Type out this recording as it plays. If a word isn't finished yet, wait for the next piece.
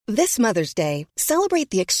This Mother's Day, celebrate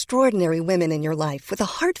the extraordinary women in your life with a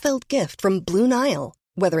heartfelt gift from Blue Nile.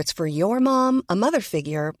 Whether it's for your mom, a mother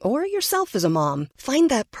figure, or yourself as a mom, find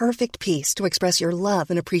that perfect piece to express your love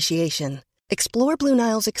and appreciation. Explore Blue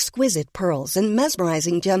Nile's exquisite pearls and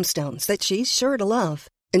mesmerizing gemstones that she's sure to love.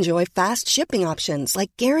 Enjoy fast shipping options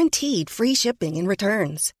like guaranteed free shipping and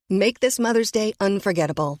returns. Make this Mother's Day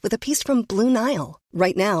unforgettable with a piece from Blue Nile.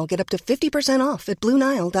 Right now, get up to 50% off at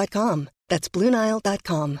BlueNile.com. That's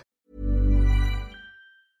BlueNile.com.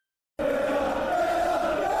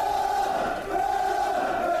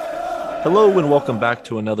 Hello and welcome back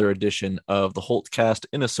to another edition of the Holtcast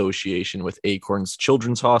in association with Acorns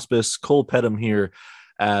Children's Hospice. Cole Pedham here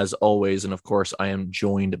as always, and of course I am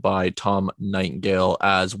joined by Tom Nightingale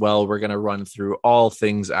as well. We're going to run through all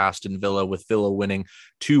things Aston Villa, with Villa winning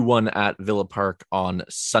 2-1 at Villa Park on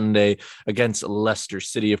Sunday against Leicester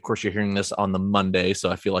City. Of course, you're hearing this on the Monday,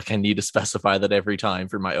 so I feel like I need to specify that every time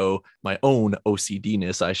for my own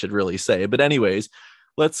OCD-ness, I should really say. But anyways,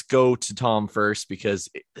 let's go to Tom first, because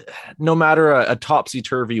no matter a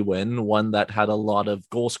topsy-turvy win, one that had a lot of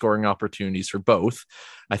goal-scoring opportunities for both,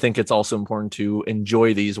 I think it's also important to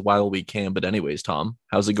enjoy these while we can. But anyways, Tom,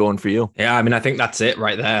 how's it going for you? Yeah, I mean, I think that's it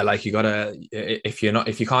right there. Like, you gotta, if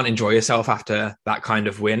you can't enjoy yourself after that kind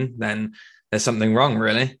of win, then there's something wrong,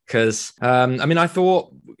 really. Because I mean, I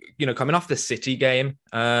thought, coming off the City game,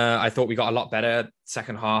 I thought we got a lot better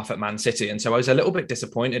second half at Man City, and so I was a little bit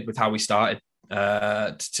disappointed with how we started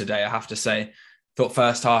today, I have to say. Thought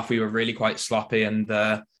first half we were really quite sloppy, and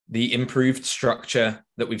the improved structure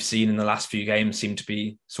that we've seen in the last few games seemed to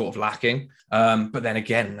be sort of lacking. But then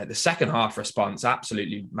again, like, the second half response,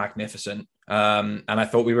 absolutely magnificent. And I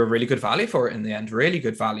thought we were really good value for it in the end, really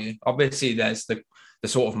good value. Obviously, there's the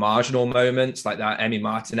sort of marginal moments like that Emi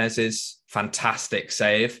Martinez's fantastic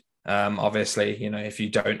save. Obviously, if you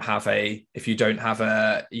don't have a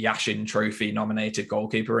Yashin Trophy nominated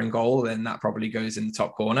goalkeeper in goal, then that probably goes in the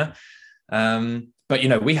top corner.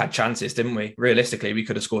 But we had chances, didn't we? Realistically, we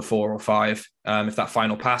could have scored 4 or 5 if that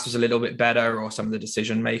final pass was a little bit better, or some of the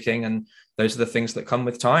decision making. And those are the things that come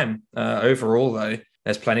with time. Overall, though,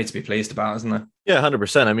 there's plenty to be pleased about, isn't there? Yeah,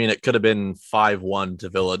 100%. I mean, it could have been 5-1 to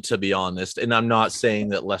Villa, to be honest. And I'm not saying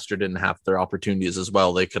that Leicester didn't have their opportunities as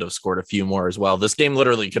well. They could have scored a few more as well. This game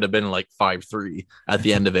literally could have been like 5-3 at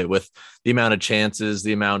the end of it, with the amount of chances,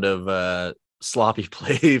 the amount of sloppy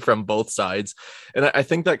play from both sides. And I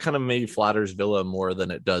think that kind of maybe flatters Villa more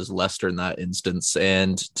than it does Leicester in that instance.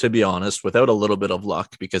 And to be honest, without a little bit of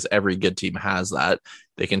luck, because every good team has that,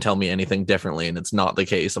 they can tell me anything differently, and it's not the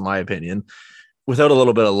case in my opinion. Without a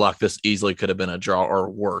little bit of luck, this easily could have been a draw, or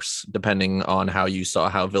worse, depending on how you saw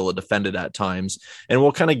how Villa defended at times. And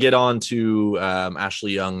we'll kind of get on to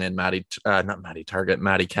Ashley Young and Maddie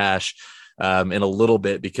Cash in a little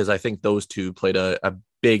bit, because I think those two played a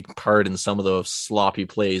big part in some of those sloppy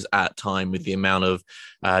plays at time, with the amount of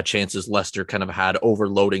chances Leicester kind of had,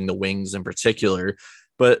 overloading the wings in particular.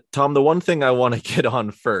 But Tom, the one thing I want to get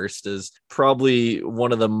on first is probably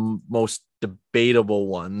one of the most debatable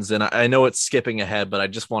ones. And I know it's skipping ahead, but I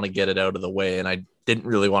just want to get it out of the way. And I didn't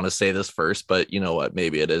really want to say this first, but you know what?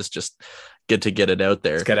 Maybe it is just good to get it out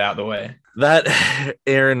there. Let's get it out of the way. That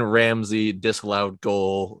Aaron Ramsey disallowed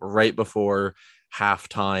goal right before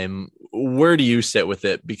halftime, where do you sit with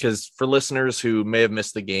it? Because for listeners who may have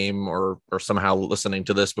missed the game, or somehow listening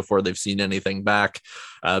to this before they've seen anything back,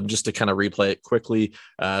 just to kind of replay it quickly,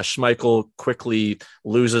 Schmeichel quickly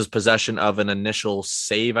loses possession of an initial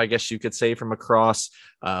save, I guess you could say, from across,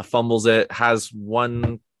 fumbles it, has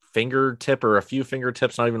one fingertip or a few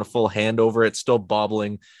fingertips, not even a full hand over it, still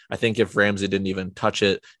bobbling. I think if Ramsey didn't even touch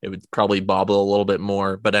it, it would probably bobble a little bit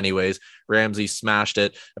more. But anyways, Ramsey smashed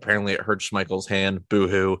it. Apparently it hurt Schmeichel's hand,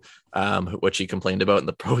 boo-hoo, which he complained about in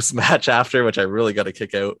the post-match after, which I really got a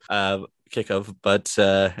kick of. But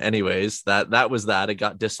anyways, that was that. It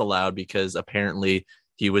got disallowed because apparently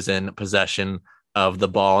he was in possession of the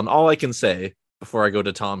ball. And all I can say before I go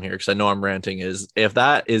to Tom here, because I know I'm ranting, is if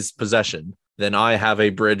that is possession, then I have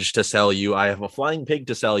a bridge to sell you. I have a flying pig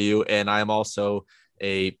to sell you. And I am also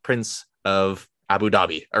a prince of Abu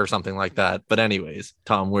Dhabi or something like that. But anyways,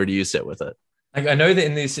 Tom, where do you sit with it? I know that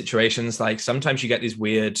in these situations, like, sometimes you get these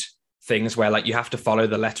weird things where, like, you have to follow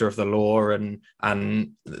the letter of the law,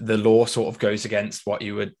 and the law sort of goes against what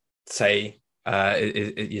you would say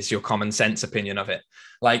is your common sense opinion of it.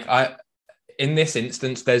 Like, in this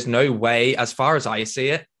instance, there's no way, as far as I see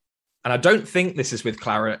it, and I don't think this is with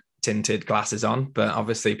claret tinted glasses on, but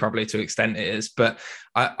obviously probably to an extent it is, but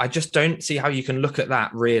I just don't see how you can look at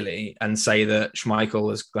that really and say that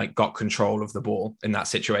Schmeichel has, like, got control of the ball in that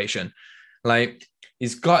situation. Like,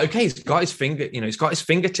 he's got his finger, he's got his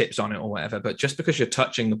fingertips on it or whatever, but just because you're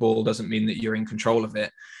touching the ball doesn't mean that you're in control of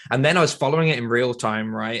it. And then I was following it in real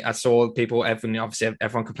time, right? I saw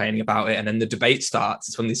everyone complaining about it. And then the debate starts.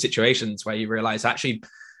 It's one of these situations where you realize actually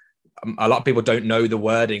a lot of people don't know the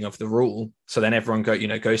wording of the rule. So then everyone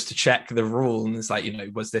goes to check the rule and it's like,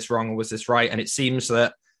 was this wrong or was this right? And it seems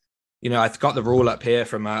that, I've got the rule up here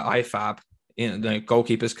from IFAB. The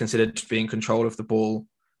goalkeeper's considered to be in control of the ball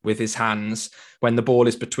with his hands when the ball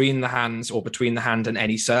is between the hands or between the hand and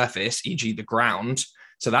any surface, e.g. the ground.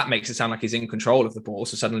 So that makes it sound like he's in control of the ball.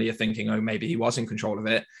 So suddenly you're thinking, oh, maybe he was in control of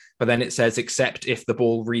it. But then it says, except if the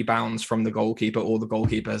ball rebounds from the goalkeeper or the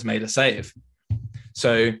goalkeeper has made a save.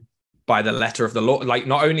 So by the letter of the law, like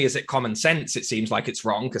not only is it common sense, it seems like it's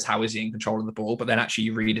wrong because how is he in control of the ball? But then actually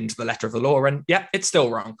you read into the letter of the law and it's still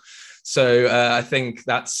wrong. So I think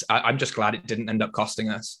I'm just glad it didn't end up costing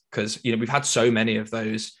us because, we've had so many of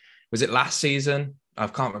those. Was it last season? I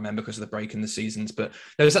can't remember because of the break in the seasons, but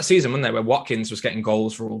there was that season, wasn't there, where Watkins was getting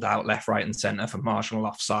goals ruled out left, right and centre for marginal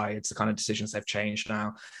offsides, the kind of decisions they've changed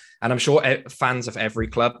now. And I'm sure fans of every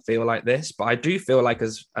club feel like this, but I do feel like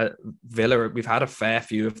as Villa, we've had a fair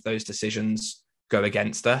few of those decisions go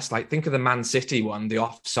against us. Like think of the Man City one, the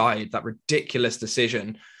offside, that ridiculous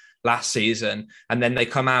decision last season. And then they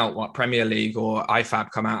come out, Premier League or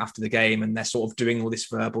IFAB come out after the game and they're sort of doing all this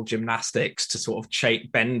verbal gymnastics to sort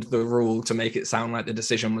of bend the rule to make it sound like the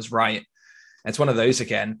decision was right. It's one of those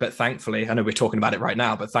again, but thankfully, I know we're talking about it right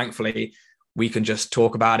now, but thankfully we can just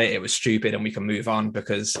talk about it. It was stupid and we can move on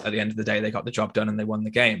because at the end of the day, they got the job done and they won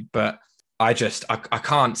the game. But I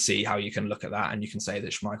can't see how you can look at that and you can say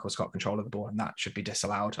that Schmeichel's got control of the ball and that should be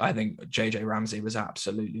disallowed. I think JJ Ramsey was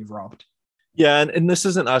absolutely robbed. Yeah, and this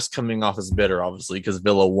isn't us coming off as bitter, obviously, because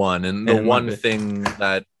Villa won. And the one thing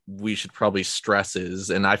that we should probably stress is,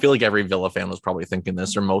 and I feel like every Villa fan was probably thinking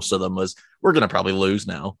this, or most of them, was we're going to probably lose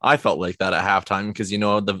now. I felt like that at halftime because,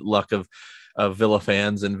 the luck of Villa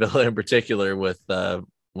fans and Villa in particular with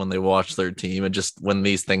when they watch their team and just when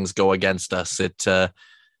these things go against us, it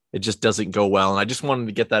just doesn't go well. And I just wanted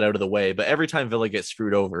to get that out of the way. But every time Villa gets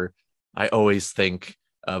screwed over, I always think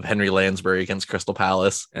of Henry Lansbury against Crystal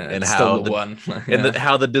Palace and how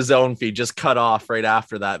the DAZN feed just cut off right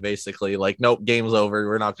after that, basically like, nope, game's over.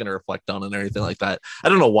 We're not going to reflect on it or anything like that. I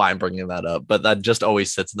don't know why I'm bringing that up, but that just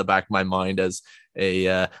always sits in the back of my mind as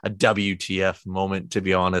a WTF moment, to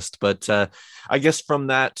be honest. But I guess from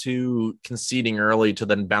that to conceding early to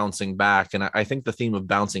then bouncing back. And I think the theme of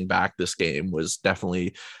bouncing back this game was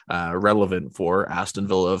definitely relevant for Aston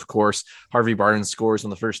Villa. Of course, Harvey Barnes scores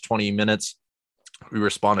in the first 20 minutes. We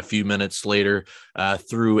respond a few minutes later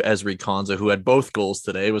through Ezri Konsa, who had both goals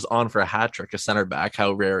today, was on for a hat trick, a center back.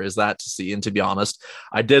 How rare is that to see? And to be honest,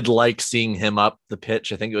 I did like seeing him up the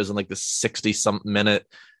pitch. I think it was in like the 60-something minute,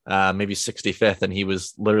 maybe 65th, and he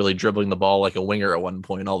was literally dribbling the ball like a winger at one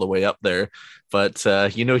point all the way up there. But,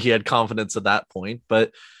 he had confidence at that point.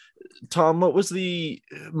 But Tom, what was the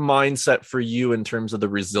mindset for you in terms of the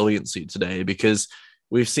resiliency today? Because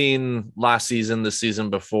we've seen last season, this season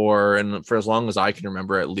before, and for as long as I can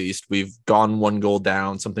remember, at least, we've gone one goal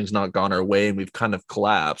down, something's not gone our way, and we've kind of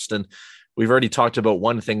collapsed. And we've already talked about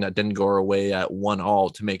one thing that didn't go our way at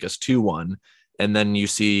 1-1 to make us 2-1. And then you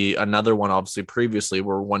see another one, obviously, previously,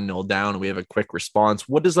 we're 1-0 down and we have a quick response.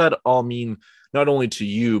 What does that all mean, not only to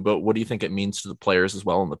you, but what do you think it means to the players as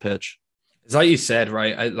well on the pitch? It's like you said,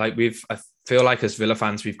 right? I feel like as Villa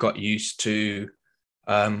fans, we've got used to...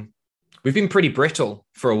 we've been pretty brittle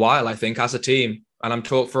for a while, I think, as a team. And I'm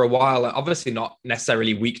talking for a while, obviously not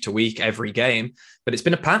necessarily week to week, every game, but it's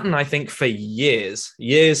been a pattern, I think, for years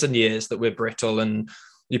and years that we're brittle. And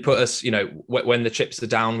you put us, when the chips are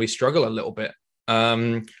down, we struggle a little bit.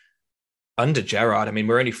 Under Gerrard, I mean,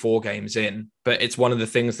 we're only 4 games in, but it's one of the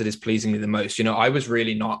things that is pleasing me the most. I was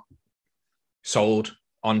really not sold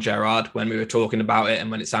on Gerrard when we were talking about it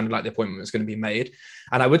and when it sounded like the appointment was going to be made.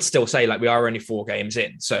 And I would still say, we are only 4 games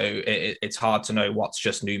in. So it's hard to know what's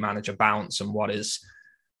just new manager bounce and what is,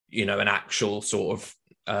 an actual sort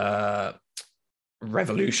of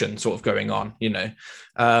revolution sort of going on,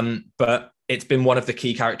 But it's been one of the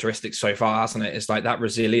key characteristics so far, hasn't it? It's like that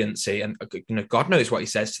resiliency and, God knows what he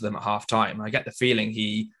says to them at halftime. I get the feeling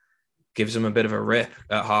he gives them a bit of a rip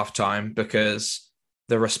at halftime because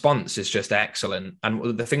the response is just excellent.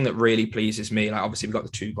 And the thing that really pleases me, obviously we got the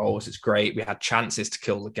 2 goals. It's great. We had chances to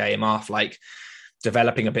kill the game off,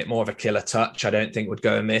 developing a bit more of a killer touch. I don't think would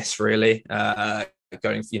go amiss really.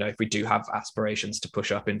 If we do have aspirations to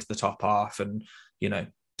push up into the top half and,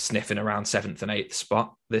 sniffing around 7th and 8th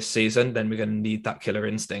spot this season, then we're going to need that killer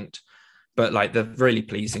instinct. But the really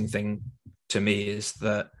pleasing thing to me is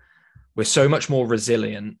that we're so much more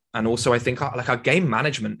resilient. And also I think our game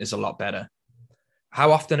management is a lot better.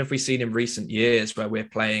 How often have we seen in recent years where we're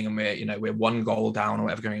playing and we're one goal down or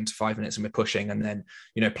whatever going into 5 minutes and we're pushing, and then,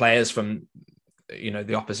 players from,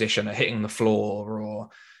 the opposition are hitting the floor, or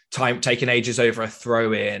time taking ages over a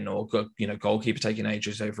throw in, or, goalkeeper taking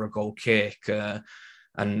ages over a goal kick.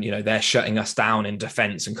 And, they're shutting us down in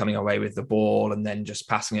defense and coming away with the ball and then just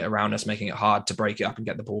passing it around us, making it hard to break it up and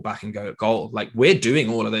get the ball back and go at goal. Like, we're doing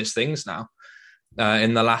all of those things now.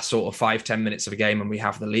 In the last sort of 5-10 minutes of a game, and we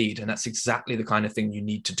have the lead. And that's exactly the kind of thing you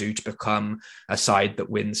need to do to become a side that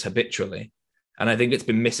wins habitually. And I think it's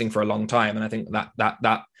been missing for a long time. And I think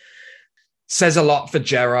that says a lot for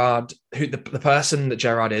Gerrard, who the person that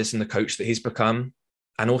Gerrard is and the coach that he's become.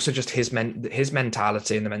 And also just his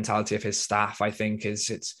mentality and the mentality of his staff, I think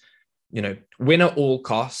it's win at all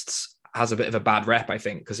costs has a bit of a bad rep, I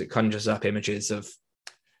think, because it conjures up images of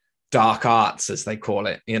dark arts, as they call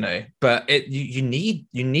it, but you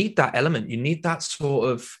need that element. You need that sort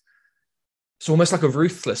of, it's almost like a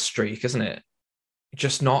ruthless streak, isn't it?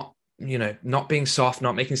 Just not being soft,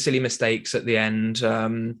 not making silly mistakes at the end.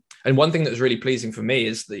 And one thing that was really pleasing for me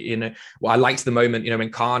is that, I liked the moment, when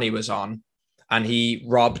Carney was on and he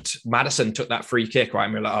robbed Maddison, took that free kick, right?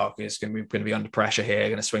 And we were like, oh, okay, we're going to be under pressure here,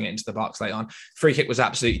 going to swing it into the box later on. Free kick was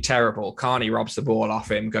absolutely terrible. Carney robs the ball off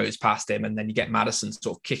him, goes past him, and then you get Maddison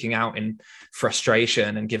sort of kicking out in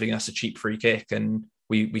frustration and giving us a cheap free kick, and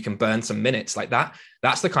we can burn some minutes like that.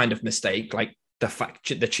 That's the kind of mistake, like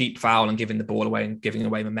the cheap foul and giving the ball away and giving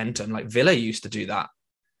away momentum. Like Villa used to do that.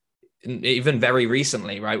 Even very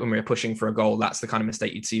recently, right, when we were pushing for a goal, that's the kind of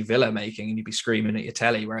mistake you'd see Villa making, and you'd be screaming at your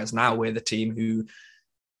telly. Whereas now we're the team who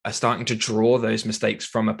are starting to draw those mistakes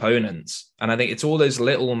from opponents. And I think it's all those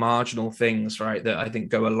little marginal things, right, that I think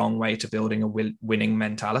go a long way to building a winning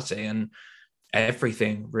mentality. And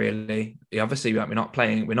everything, really. Obviously, we're not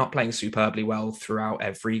playing superbly well throughout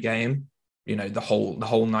every game, the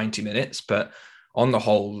whole 90 minutes, but on the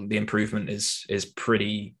whole, the improvement is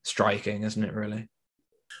pretty striking, isn't it, really?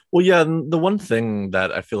 Well, yeah, the one thing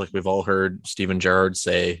that I feel like we've all heard Steven Gerrard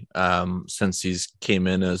say since he's came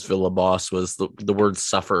in as Villa boss was the word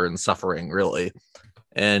suffer and suffering, really,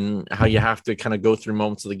 and how you have to kind of go through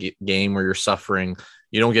moments of the game where you're suffering.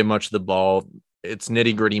 You don't get much of the ball. It's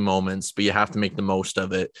nitty gritty moments, but you have to make the most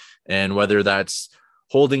of it. And whether that's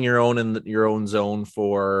holding your own in your own zone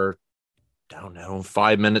for, I don't know,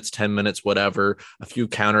 5 minutes, 10 minutes, whatever, a few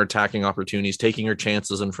counterattacking opportunities, taking your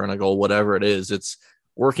chances in front of goal, whatever it is, it's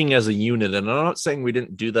working as a unit. And I'm not saying we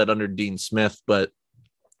didn't do that under Dean Smith, but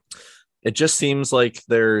it just seems like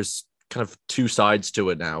there's kind of two sides to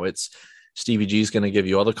it now. It's Stevie G is going to give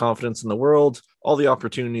you all the confidence in the world, all the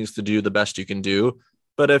opportunities to do the best you can do.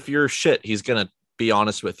 But if you're shit, he's going to be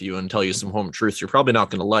honest with you and tell you some home truths you're probably not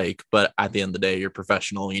going to like. But at the end of the day, you're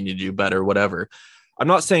professional. You need to do better, whatever. I'm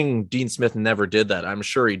not saying Dean Smith never did that. I'm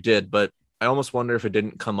sure he did, but I almost wonder if it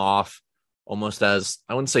didn't come off almost as,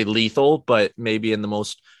 I wouldn't say lethal, but maybe in the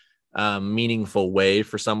most meaningful way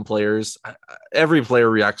for some players. Every player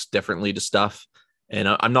reacts differently to stuff. And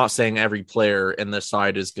I'm not saying every player in this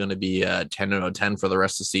side is going to be 10 out of 10 for the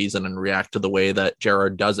rest of the season and react to the way that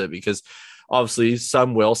Gerrard does it, because obviously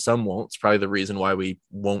some will, some won't. It's probably the reason why we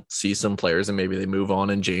won't see some players and maybe they move on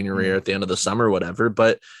in January or at the end of the summer, whatever.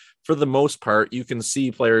 But for the most part, you can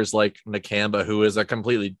see players like Nakamba, who is a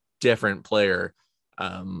completely different player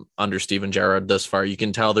under Steven Gerrard thus far. You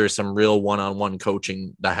can tell there's some real one-on-one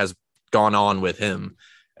coaching that has gone on with him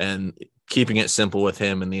and keeping it simple with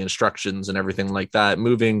him and the instructions and everything like that.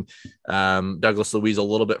 Moving Douglas Luiz a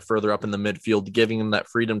little bit further up in the midfield, giving him that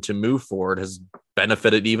freedom to move forward has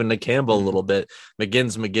benefited even Nakamba a little bit.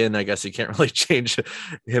 McGinn's McGinn. I guess you can't really change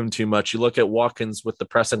him too much. You look at Watkins with the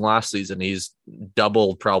pressing last season, he's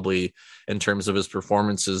doubled probably in terms of his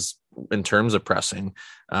performances in terms of pressing.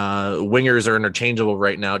 Wingers are interchangeable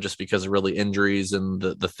right now just because of really injuries and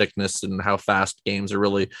the thickness and how fast games are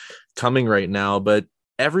really coming right now. But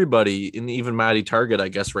everybody, and even Matty Target, I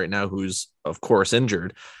guess right now, who's of course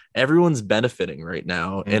injured, everyone's benefiting right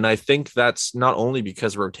now. And I think that's not only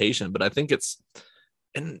because of rotation, but I think it's,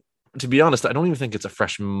 and to be honest, I don't even think it's a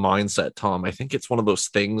fresh mindset, Tom. I think it's one of those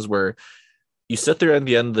things where you sit there at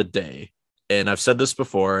the end of the day, and I've said this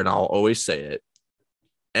before and I'll always say it,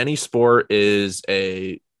 any sport is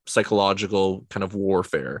a psychological kind of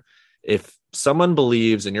warfare. If someone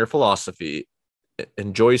believes in your philosophy,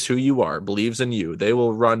 enjoys who you are, believes in you, they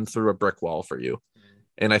will run through a brick wall for you.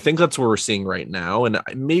 And I think that's what we're seeing right now. And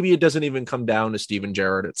maybe it doesn't even come down to Steven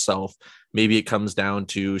Gerrard itself. Maybe it comes down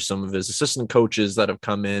to some of his assistant coaches that have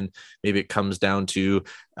come in. Maybe it comes down to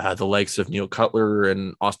the likes of Neil Cutler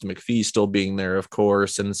and Austin McPhee still being there, of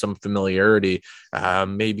course, and some familiarity.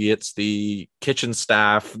 Maybe it's the kitchen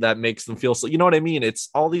staff that makes them feel so, you know what I mean? It's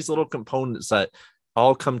all these little components that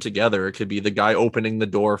all come together. It could be the guy opening the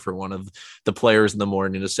door for one of the players in the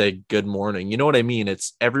morning to say good morning. You know what I mean?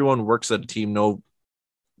 It's everyone works at a team, no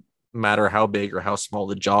matter how big or how small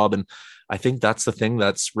the job. And I think that's the thing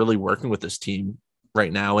that's really working with this team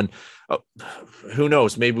right now. And who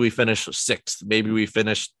knows, maybe we finish 6th, maybe we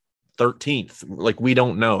finish 13th. Like, we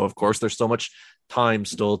don't know. Of course, there's so much time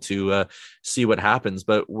still to see what happens,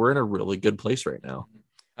 but we're in a really good place right now.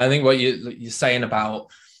 I think what you're saying about,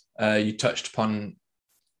 you touched upon,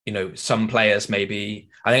 some players maybe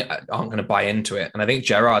I think aren't going to buy into it. And I think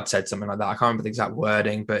Gerrard said something like that. I can't remember the exact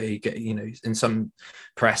wording, but he, in some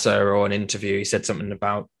presser or an interview, he said something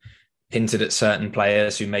about, hinted at certain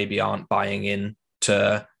players who maybe aren't buying in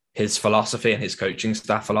to his philosophy and his coaching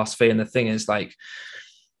staff philosophy. And the thing is, like,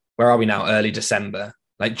 where are we now? Early December,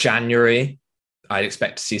 like January, I'd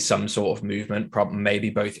expect to see some sort of movement, probably maybe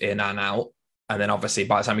both in and out. And then obviously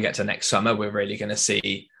by the time we get to next summer, we're really going to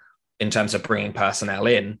see, in terms of bringing personnel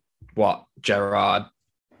in, what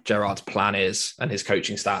Gerrard's plan is and his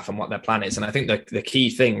coaching staff and what their plan is. And I think the key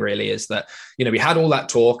thing really is that, we had all that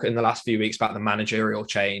talk in the last few weeks about the managerial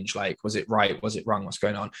change. Like, was it right? Was it wrong? What's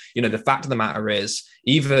going on? The fact of the matter is,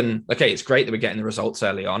 even, okay, it's great that we're getting the results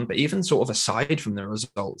early on, but even sort of aside from the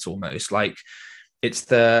results, almost like I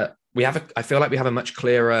feel like we have a much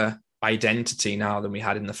clearer identity now than we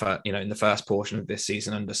had in the first portion of this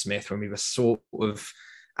season under Smith, when we were sort of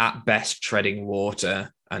at best treading water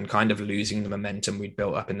and kind of losing the momentum we'd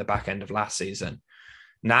built up in the back end of last season.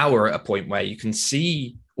 Now we're at a point where you can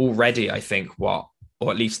see already, I think, or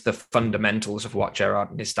at least the fundamentals of what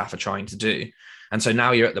Gerrard and his staff are trying to do. And so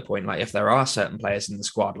now you're at the point, like, if there are certain players in the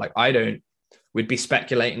squad, like, we'd be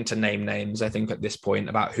speculating to name names, I think, at this point,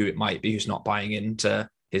 about who it might be who's not buying into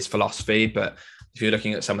his philosophy. But if you're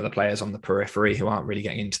looking at some of the players on the periphery who aren't really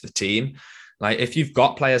getting into the team, like, if you've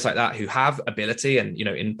got players like that who have ability and,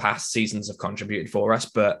 in past seasons have contributed for us,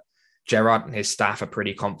 but Gerrard and his staff are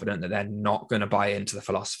pretty confident that they're not going to buy into the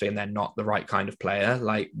philosophy and they're not the right kind of player,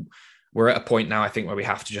 like, we're at a point now, I think, where we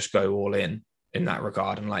have to just go all in that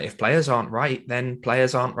regard. And, like, if players aren't right, then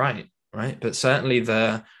players aren't right. But certainly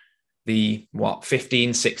the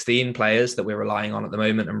 15, 16 players that we're relying on at the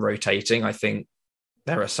moment and rotating, I think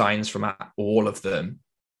there are signs from all of them.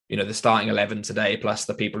 The starting 11 today, plus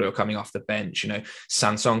the people who are coming off the bench,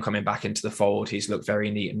 Sanson coming back into the fold. He's looked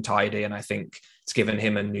very neat and tidy. And I think it's given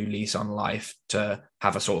him a new lease on life to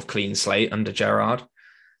have a sort of clean slate under Gerrard.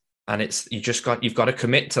 And you've got to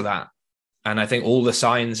commit to that. And I think all the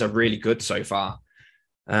signs are really good so far.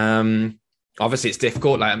 Obviously it's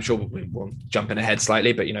difficult. Like, I'm sure we're jumping ahead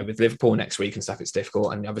slightly, but, with Liverpool next week and stuff, it's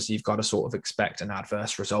difficult. And obviously you've got to sort of expect an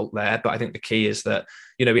adverse result there. But I think the key is that,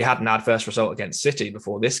 we had an adverse result against City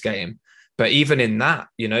before this game. But even in that,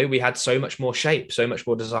 we had so much more shape, so much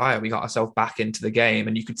more desire. We got ourselves back into the game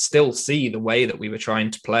and you could still see the way that we were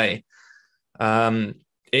trying to play.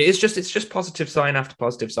 It's just positive sign after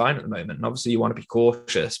positive sign at the moment. And obviously you want to be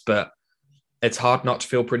cautious, but it's hard not to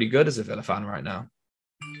feel pretty good as a Villa fan right now.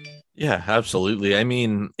 Yeah, absolutely. I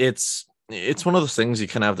mean, it's one of those things you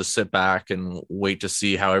kind of have to sit back and wait to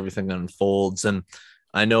see how everything unfolds. And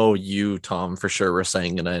I know you, Tom, for sure were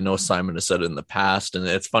saying, and I know Simon has said it in the past, and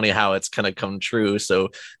it's funny how it's kind of come true. So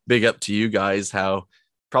big up to you guys, how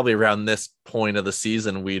probably around this point of the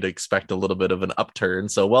season, we'd expect a little bit of an upturn.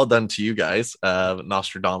 So well done to you guys.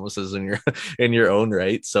 Nostradamus is in your own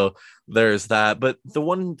right. So there's that. But the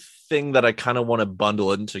one thing that I kind of want to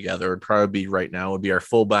bundle in together would probably be right now would be our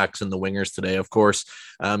fullbacks and the wingers today. Of course,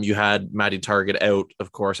 you had Matty Targett out.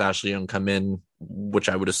 Of course, Ashley Young come in, which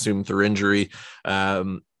I would assume through injury.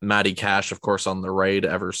 Matty Cash, of course, on the right,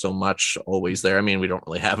 ever so much, always there. I mean, we don't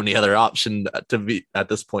really have any other option to be at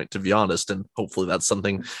this point, to be honest. And hopefully that's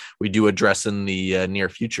something we do address in the near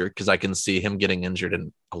future, because I can see him getting injured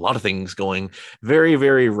and a lot of things going very,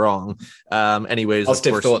 very wrong. Anyways,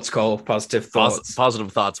 positive thoughts, Cole. Positive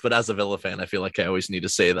thoughts. But as a Villa fan, I feel like I always need to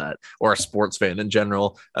say that, or a sports fan in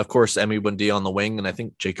general. Of course, Emi Buendia on the wing, and I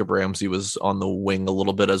think Jacob Ramsey was on the wing a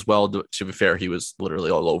little bit as well. To be fair, he was literally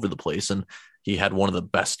all over the place, and he had one of the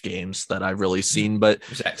best games that I've really seen. But it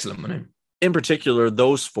was excellent, wasn't it? In particular,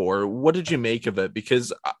 those four, what did you make of it?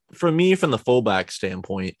 Because for me, from the fullback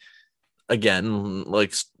standpoint, again,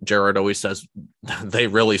 like Gerrard always says, they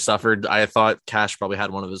really suffered. I thought Cash probably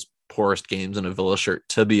had one of his poorest games in a Villa shirt,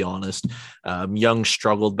 to be honest. Young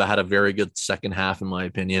struggled, but had a very good second half, in my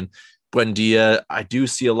opinion. Buendia, I do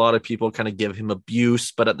see a lot of people kind of give him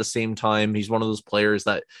abuse, but at the same time, he's one of those players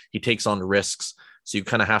that he takes on risks. So you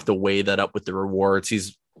kind of have to weigh that up with the rewards.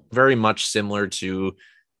 He's very much similar to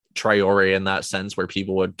Traore in that sense, where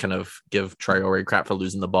people would kind of give Traore crap for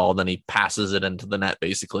losing the ball. Then he passes it into the net,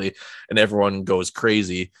 basically, and everyone goes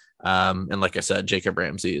crazy. And like I said, Jacob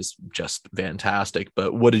Ramsey is just fantastic.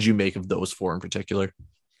 But what did you make of those four in particular?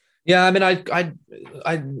 Yeah, I mean,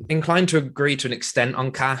 I inclined to agree to an extent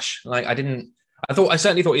on Cash. Like, I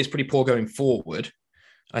certainly thought he was pretty poor going forward.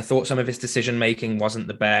 I thought some of his decision making wasn't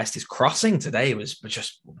the best. His crossing today was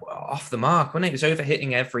just off the mark, wasn't it? He was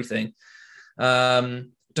overhitting everything.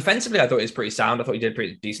 Defensively, I thought he was pretty sound. I thought he did a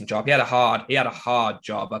pretty decent job. He had a hard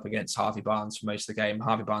job up against Harvey Barnes for most of the game.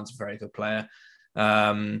 Harvey Barnes is a very good player.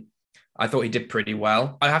 I thought he did pretty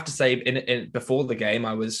well. I have to say, in before the game,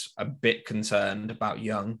 I was a bit concerned about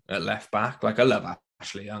Young at left back. Like, I love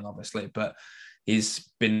Ashley Young, obviously, but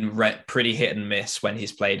he's been pretty hit and miss when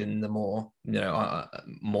he's played in the more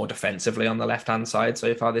defensively on the left-hand side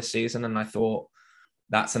so far this season. And I thought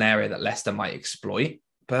that's an area that Leicester might exploit.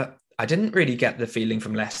 But I didn't really get the feeling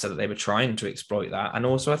from Leicester that they were trying to exploit that. And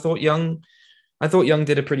also, I thought Young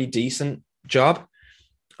did a pretty decent job.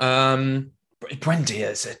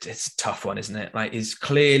 Buendia, it's a tough one, isn't it? Like, he's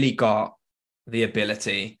clearly got the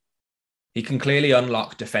ability. He can clearly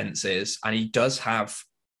unlock defenses, and he does have.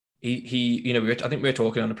 I think we were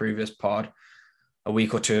talking on a previous pod a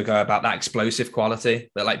week or two ago about that explosive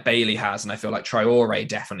quality that like Bailey has, and I feel like Traore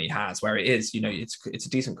definitely has. Where it is, it's a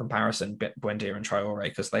decent comparison, Buendia and Traore,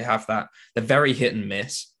 because they have that. They're very hit and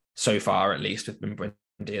miss so far, at least with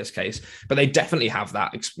Buendia's case, but they definitely have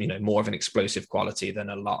that, more of an explosive quality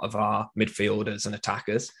than a lot of our midfielders and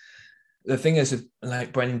attackers. The thing is,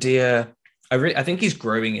 like Buendia, I think he's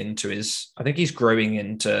growing into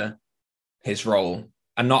his role,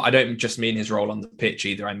 and I don't just mean his role on the pitch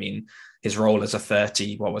either. I mean his role as a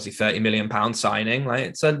 30 million pound signing. Like,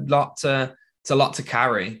 it's a lot to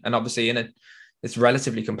carry, and obviously it's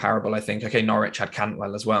relatively comparable, I think. Okay, Norwich had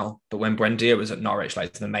Cantwell as well, but when Buendia was at Norwich,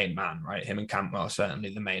 like, the main man, right? Him and Cantwell are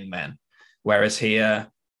certainly the main men. Whereas here,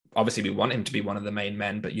 obviously, we want him to be one of the main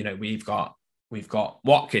men, but we've got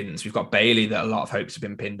Watkins, we've got Bailey that a lot of hopes have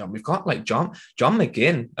been pinned on. We've got like John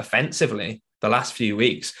McGinn offensively the last few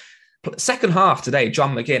weeks. Second half today,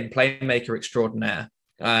 John McGinn, playmaker extraordinaire.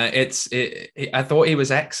 I thought he was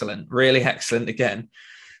excellent, really excellent again.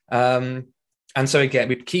 And so again,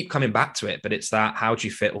 we keep coming back to it, but it's that, how do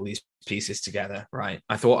you fit all these pieces together, right?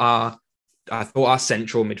 I thought our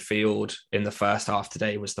central midfield in the first half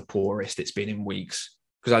today was the poorest it's been in weeks,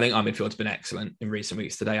 because I think our midfield's been excellent in recent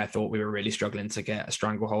weeks. Today, I thought we were really struggling to get a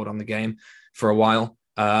stranglehold on the game for a while.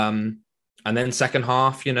 And then second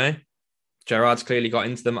half, Gerrard's clearly got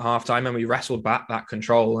into them at halftime, and we wrestled back that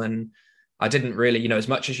control. And I didn't really, as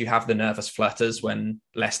much as you have the nervous flutters when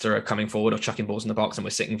Leicester are coming forward or chucking balls in the box and we're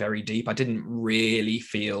sitting very deep, I didn't really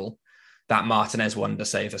feel that Martinez wonder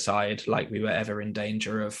save aside like we were ever in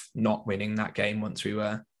danger of not winning that game once we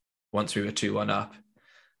were 2-1 up.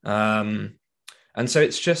 And so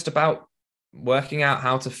it's just about working out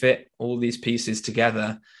how to fit all these pieces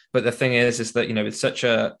together. But the thing is that, it's such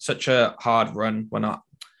a hard run,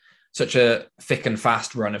 such a thick and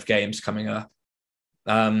fast run of games coming up.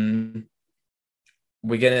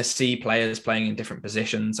 We're going to see players playing in different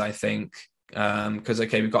positions, I think, because,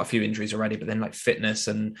 we've got a few injuries already, but then like fitness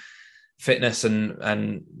and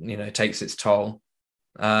takes its toll.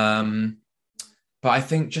 But I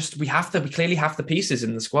think we clearly have the pieces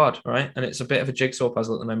in the squad, right? And it's a bit of a jigsaw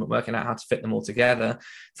puzzle at the moment, working out how to fit them all together.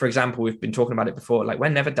 For example, we've been talking about it before, like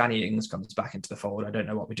whenever Danny Ings comes back into the fold, I don't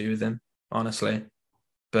know what we do with him, honestly,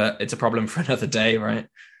 but it's a problem for another day, right?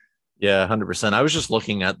 Yeah, 100%. I was just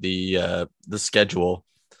looking at the schedule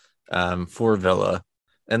for Villa,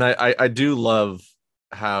 and I do love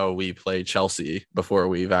how we play Chelsea before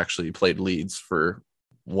we've actually played Leeds for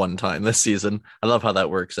one time this season. I love how that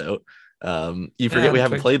works out. You forget we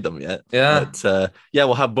haven't played them yet. Yeah. But,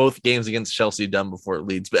 we'll have both games against Chelsea done before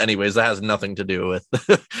Leeds. But anyways, that has nothing to do with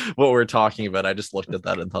what we're talking about. I just looked at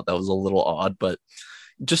that and thought that was a little odd. But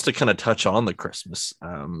just to kind of touch on the Christmas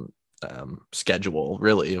schedule,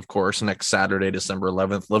 really, of course, next Saturday, December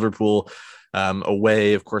 11th, Liverpool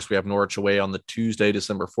away. Of course, we have Norwich away on the Tuesday,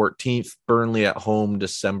 December 14th, Burnley at home,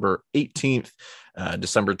 December 18th,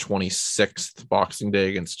 December 26th, Boxing Day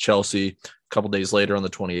against Chelsea, a couple days later on the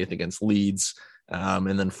 28th against Leeds,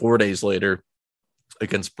 and then 4 days later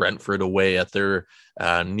against Brentford away at their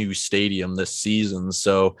new stadium this season.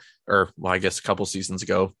 So, I guess a couple seasons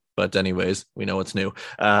ago. But anyways, we know it's new.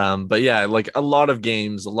 But yeah, like a lot of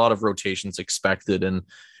games, a lot of rotations expected. And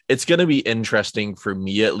it's going to be interesting for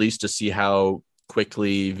me, at least, to see how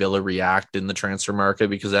quickly Villa react in the transfer market,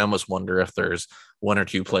 because I almost wonder if there's one or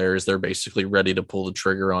two players they're basically ready to pull the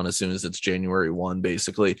trigger on as soon as it's January 1,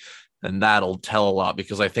 basically. And that'll tell a lot,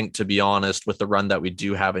 because I think, to be honest, with the run that we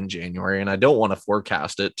do have in January, and I don't want to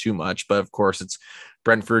forecast it too much, but of course it's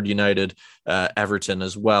Brentford, United, Everton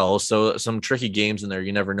as well. So some tricky games in there.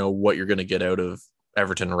 You never know what you're going to get out of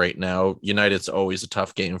Everton right now. United's always a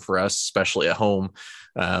tough game for us, especially at home,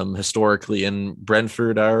 historically, and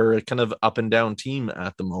Brentford are a kind of up and down team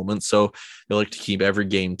at the moment. So they like to keep every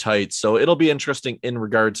game tight. So it'll be interesting in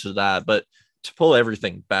regards to that. But to pull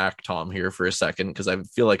everything back, Tom, here for a second, because I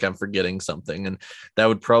feel like I'm forgetting something, and that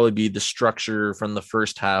would probably be the structure from the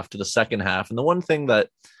first half to the second half. And the one thing that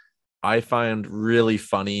I find really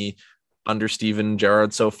funny under Steven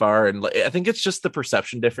Gerrard so far, and I think it's just the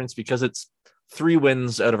perception difference, because it's 3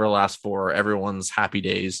 wins out of our last 4. Everyone's happy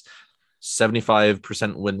days,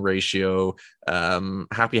 75% win ratio,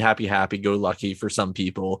 happy, go lucky for some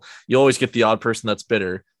people. You always get the odd person that's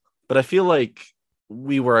bitter. But I feel like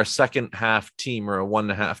we were a second half team or a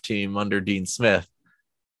 1.5 team under Dean Smith,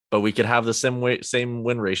 but we could have the same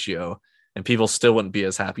win ratio and people still wouldn't be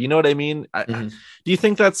as happy. You know what I mean? Do you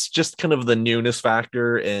think that's just kind of the newness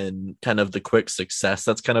factor and kind of the quick success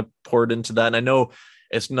that's kind of poured into that? And I know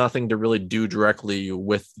it's nothing to really do directly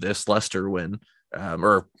with this Leicester win,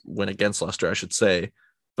 or win against Leicester, I should say.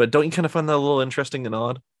 But don't you kind of find that a little interesting and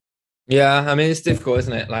odd? Yeah, I mean, it's difficult,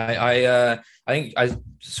 isn't it? Like I think I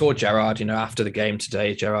saw Gerrard, after the game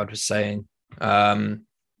today. Gerrard was saying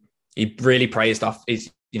he really praised off. He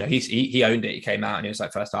owned it. He came out and he was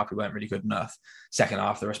like, first half we weren't really good enough. Second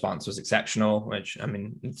half the response was exceptional, which, I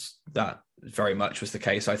mean, that very much was the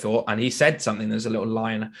case, I thought. And he said something. There's a little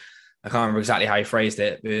line, I can't remember exactly how he phrased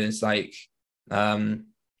it, but it's like,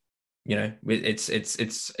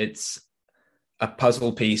 it's a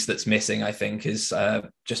puzzle piece that's missing, I think, is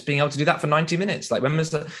just being able to do that for 90 minutes. Like when was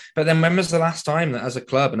the last time that as a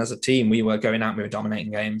club and as a team we were going out and we were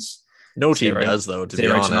dominating games? No team does, though, to be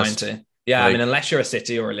honest. To 90. Yeah, I mean, unless you're a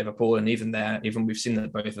City or a Liverpool, and even we've seen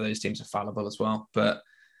that both of those teams are fallible as well. But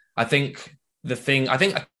I think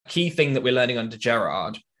a key thing that we're learning under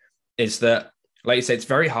Gerrard is that, like you said, it's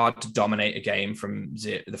very hard to dominate a game from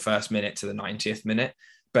the first minute to the 90th minute,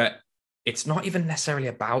 but it's not even necessarily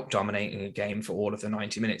about dominating a game for all of the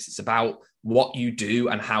 90 minutes. It's about what you do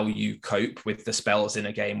and how you cope with the spells in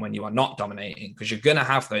a game when you are not dominating, because you're going to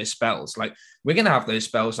have those spells. Like we're going to have those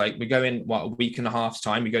spells. Like we go in, a week and a half's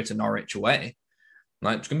time, we go to Norwich away.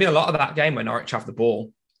 Like it's going to be a lot of that game where Norwich have the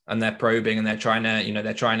ball and they're probing and they're trying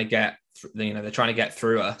to get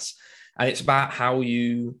through us. And it's about how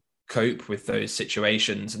you cope with those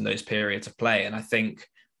situations and those periods of play. And I think,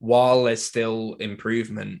 while there's still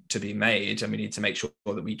improvement to be made, and we need to make sure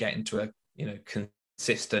that we get into a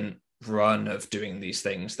consistent run of doing these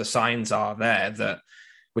things, the signs are there that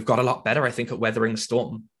we've got a lot better, I think, at weathering the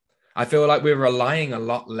storm. I feel like we're relying a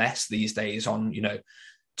lot less these days on,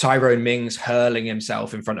 Tyrone Mings hurling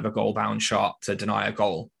himself in front of a goal-bound shot to deny a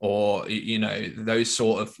goal, or, those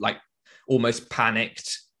sort of like almost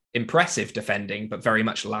panicked, impressive defending, but very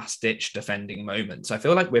much last-ditch defending moments. I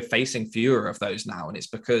feel like we're facing fewer of those now, and it's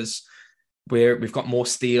because we've got more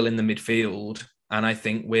steel in the midfield, and I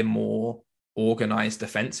think we're more organized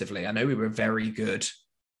defensively. I know we were very good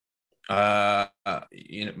at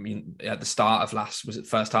the start of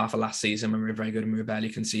first half of last season, when we were very good and we were barely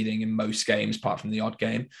conceding in most games apart from the odd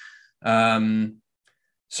game.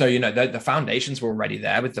 So, the foundations were already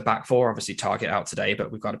there with the back four. Obviously, Target out today,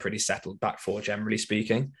 but we've got a pretty settled back four, generally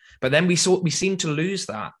speaking. But then we seemed to lose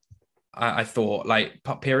that. I thought, like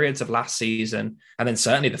periods of last season, and then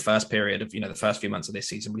certainly the first period of, the first few months of this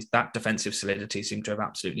season, that defensive solidity seemed to have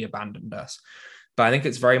absolutely abandoned us. But I think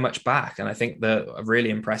it's very much back. And I think a really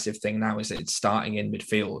impressive thing now is that it's starting in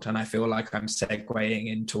midfield. And I feel like I'm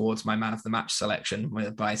segueing in towards my man of the match selection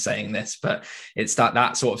by saying this, but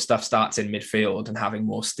that sort of stuff starts in midfield and having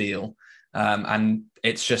more steel. And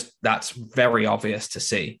it's just, that's very obvious to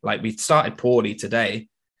see. Like we started poorly today,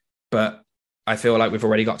 but I feel like we've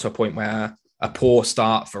already got to a point where a poor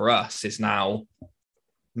start for us is now,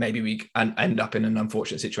 maybe we end up in an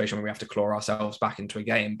unfortunate situation where we have to claw ourselves back into a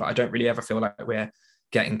game. But I don't really ever feel like we're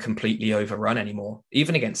getting completely overrun anymore.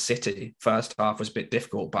 Even against City, first half was a bit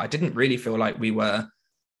difficult, but I didn't really feel like we were,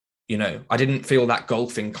 I didn't feel that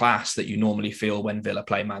golfing class that you normally feel when Villa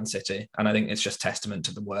play Man City. And I think it's just testament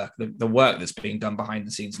to the work. The work that's being done behind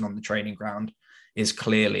the scenes and on the training ground is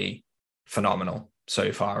clearly phenomenal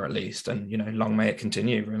so far, at least. And, long may it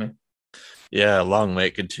continue, really. Yeah, long may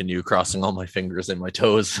it continue, crossing all my fingers and my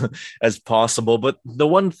toes as possible. But the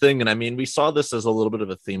one thing, and I mean, we saw this as a little bit of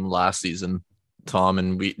a theme last season, Tom,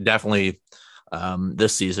 and we definitely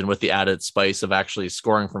this season with the added spice of actually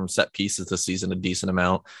scoring from set pieces this season a decent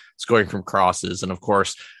amount, scoring from crosses. And of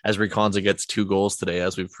course, as Riconza gets 2 goals today,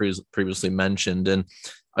 as we've previously mentioned. And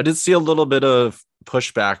I did see a little bit of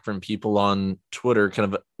pushback from people on Twitter,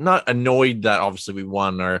 kind of not annoyed that obviously we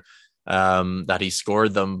won or that he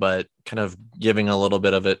scored them, but kind of giving a little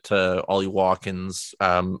bit of it to Ollie Watkins.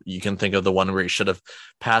 You can think of the one where he should have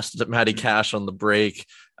passed it to Matty Cash on the break.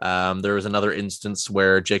 There was another instance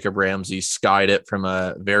where Jacob Ramsey skied it from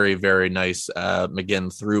a very, very nice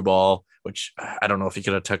McGinn through ball, which I don't know if he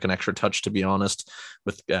could have took an extra touch, to be honest,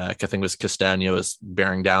 with I think it was Castagno is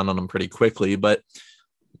bearing down on him pretty quickly, but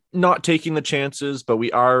not taking the chances, but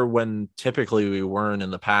we are when typically we weren't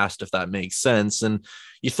in the past, if that makes sense. And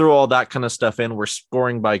you throw all that kind of stuff in, we're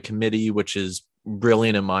scoring by committee, which is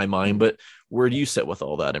brilliant in my mind. But where do you sit with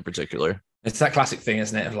all that in particular? It's that classic thing,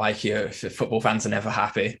 isn't it? Of like, you know, if football fans are never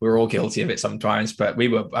happy. We're all guilty of it sometimes, but we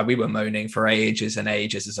were moaning for ages and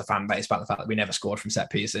ages as a fan base about the fact that we never scored from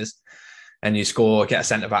set pieces. And you get a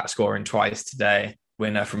centre back scoring twice today,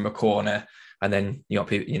 winner from a corner. And then you got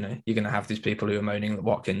people, you know, you're going to have these people who are moaning that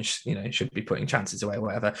Watkins, you know, should be putting chances away or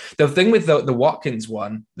whatever. The thing with the Watkins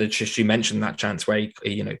one, that just you mentioned that chance where,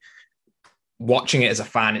 you know, watching it as a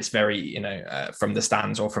fan, it's very, you know, from the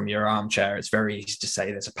stands or from your armchair, it's very easy to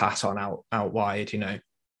say there's a pass on out wide, you know,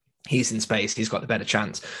 he's in space, he's got the better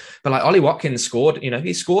chance. But like Ollie Watkins scored, you know,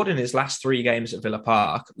 he scored in his last 3 games at Villa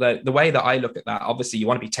Park. The way that I look at that, obviously you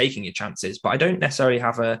want to be taking your chances, but I don't necessarily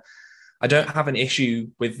have an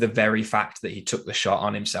issue with the very fact that he took the shot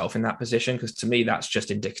on himself in that position, because to me, that's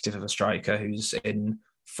just indicative of a striker who's in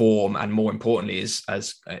form and more importantly is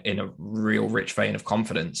as in a real rich vein of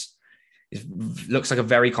confidence. He looks like a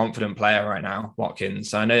very confident player right now,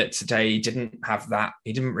 Watkins. I know today he didn't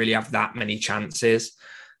really have that many chances.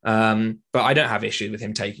 But I don't have issue with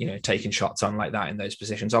him taking shots on like that in those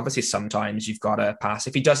positions. Obviously, sometimes you've got to pass.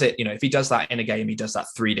 If he does it, you know, if he does that in a game, he does that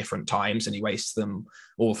 3 different times and he wastes them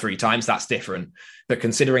all 3 times, that's different. But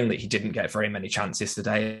considering that he didn't get very many chances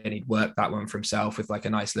today and he'd worked that one for himself with like a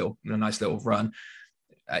nice little run,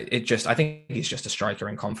 I think he's just a striker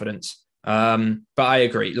in confidence. But I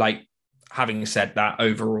agree. Like, having said that,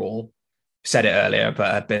 overall, said it earlier,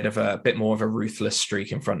 but a bit more of a ruthless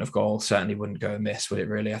streak in front of goal certainly wouldn't go amiss, would it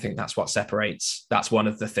really? I think that's one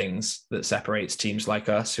of the things that separates teams like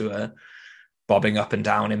us who are bobbing up and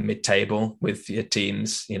down in mid-table with your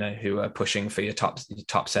teams, you know, who are pushing for your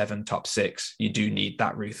top 7, top 6. You do need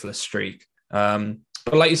that ruthless streak.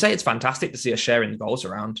 But like you say, it's fantastic to see us sharing the goals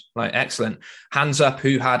around. Like, excellent. Hands up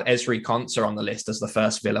who had Ezri Konsa on the list as the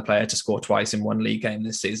first Villa player to score twice in 1 league game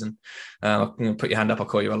this season. I'm going to put your hand up, I'll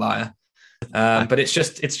call you a liar. But it's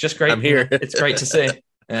just great. I'm here. It's great to see.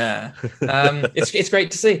 Yeah. It's great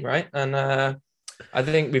to see, right? And I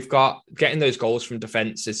think we've got getting those goals from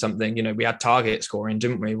defense is something, you know, we had Target scoring,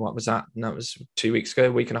 didn't we? What was that? And that was 2 weeks ago,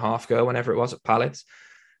 a week and a half ago, whenever it was at Palace.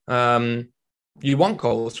 You want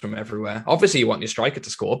goals from everywhere. Obviously, you want your striker to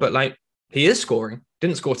score, but like, he is scoring.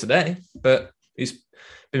 Didn't score today, but he's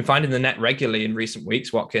been finding the net regularly in recent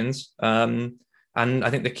weeks, Watkins. And I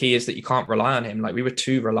think the key is that you can't rely on him. Like, we were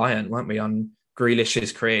too reliant, weren't we, on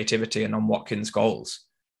Grealish's creativity and on Watkins' goals.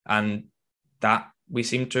 And that we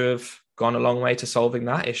seem to have gone a long way to solving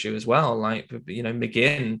that issue as well. Like, you know,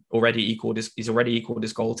 McGinn he's already equaled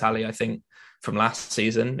his goal tally, I think, from last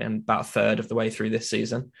season and about a third of the way through this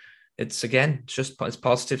season. It's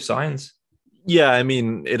positive signs. Yeah, I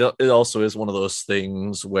mean, it also is one of those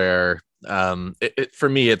things where for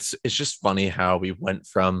me, it's just funny how we went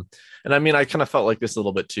from, and I mean, I kind of felt like this a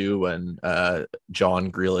little bit too when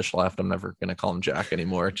John Grealish left. I'm never going to call him Jack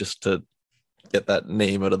anymore, just to get that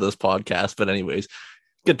name out of this podcast. But anyways,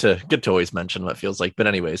 good to always mention what it feels like. But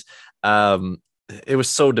anyways, it was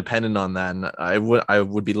so dependent on that, and I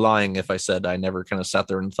would be lying if I said I never kind of sat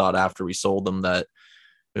there and thought after we sold them that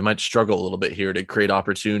we might struggle a little bit here to create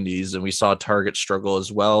opportunities. And we saw Target struggle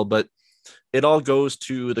as well, but it all goes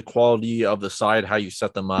to the quality of the side, how you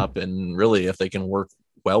set them up, and really if they can work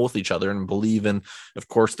well with each other and believe in, of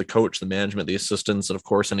course, the coach, the management, the assistants, and of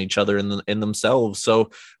course in each other and in themselves.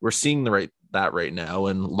 So we're seeing that right now,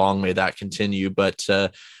 and long may that continue. But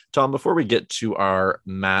Tom, before we get to our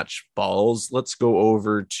match balls, let's go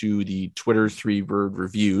over to the Twitter 3-word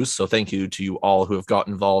reviews. So thank you to you all who have got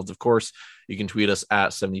involved. Of course, you can tweet us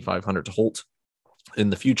at 7500 to Holt in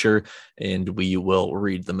the future, and we will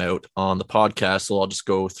read them out on the podcast. So I'll just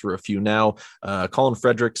go through a few now. Colin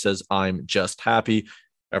Frederick says, I'm just happy.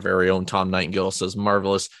 Our very own Tom Nightingale says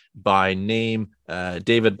marvelous by name.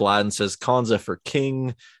 David Bladden says Konza for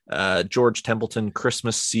king. George Templeton,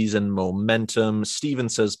 Christmas season momentum. Steven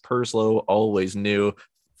says Perslow always knew.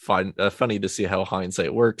 Funny to see how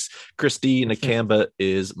hindsight works. Christine Nakamba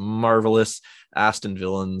is marvelous. Aston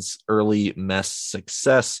Villains early mess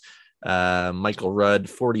success. Michael Rudd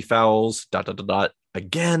 40 fouls ...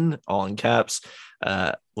 again, all in caps.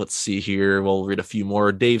 Let's see here. We'll read a few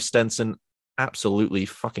more. Dave Stenson, absolutely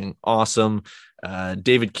fucking awesome.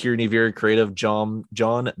 David Kearney, very creative. John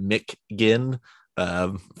McGinn.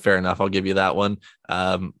 Fair enough. I'll give you that one.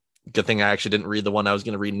 Good thing I actually didn't read the one I was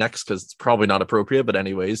going to read next because it's probably not appropriate. But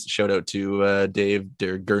anyways, shout out to Dave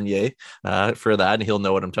de Gurnier for that. And he'll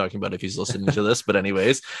know what I'm talking about if he's listening to this. But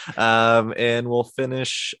anyways, and we'll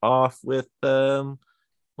finish off with,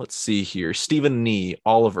 let's see here. Stephen Nee,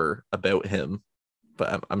 Oliver, about him.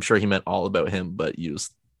 But I'm sure he meant all about him, but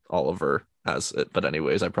used Oliver as it. But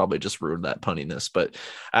anyways, I probably just ruined that punniness. But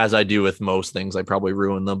as I do with most things, I probably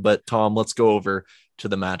ruin them. But Tom, let's go over to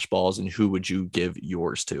the match balls, and who would you give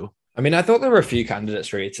yours to? I mean, I thought there were a few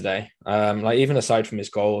candidates really today. Like even aside from his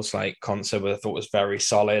goals, like Konsa, I thought was very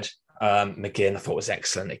solid. McGinn, I thought was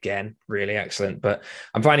excellent again, really excellent. But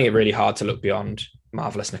I'm finding it really hard to look beyond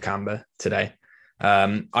Marvelous Nakamba today.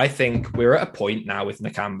 I think we're at a point now with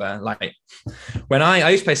Nakamba. Like when I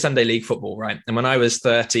used to play Sunday League football, right? And when I was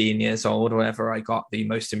 13 years old or whatever, I got the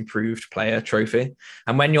most improved player trophy.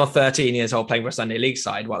 And when you're 13 years old playing for a Sunday League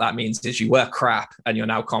side, what that means is you were crap and you're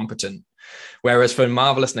now competent. Whereas for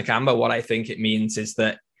Marvelous Nakamba, what I think it means is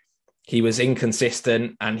that he was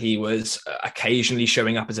inconsistent and he was occasionally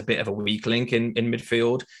showing up as a bit of a weak link in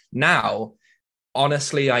midfield. Now,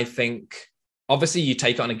 honestly, I think obviously you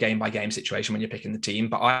take it on a game-by-game situation when you're picking the team,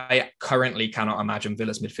 but I currently cannot imagine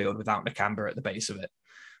Villa's midfield without Nakamba at the base of it.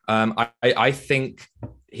 I think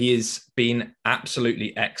he has been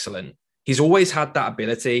absolutely excellent. He's always had that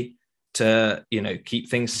ability to, keep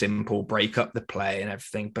things simple, break up the play and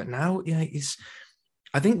everything. But now,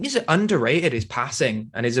 I think he's underrated, his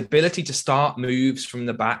passing and his ability to start moves from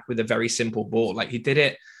the back with a very simple ball. Like he did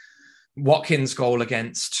it, Watkins' goal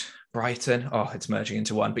against Brighton. Oh, it's merging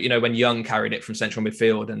into one. But, when Young carried it from central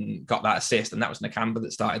midfield and got that assist, and that was Nakamba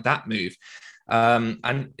that started that move.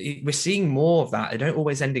 And we're seeing more of that. They don't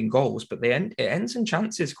always end in goals, but it ends in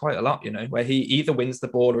chances quite a lot, where he either wins the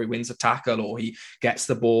ball or he wins a tackle or he gets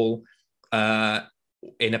the ball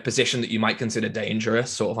in a position that you might consider dangerous,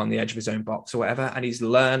 sort of on the edge of his own box or whatever. And he's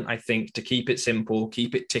learned, I think, to keep it simple,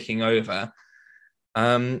 keep it ticking over.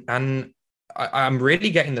 And I'm really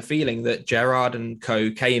getting the feeling that Gerrard and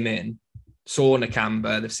co came in, saw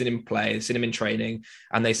Nakamba, they've seen him play, they've seen him in training,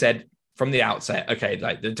 and they said from the outset, okay,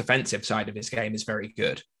 like the defensive side of his game is very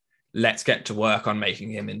good. Let's get to work on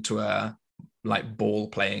making him into a ball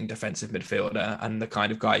playing defensive midfielder and the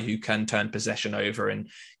kind of guy who can turn possession over and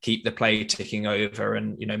keep the play ticking over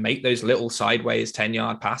and, make those little sideways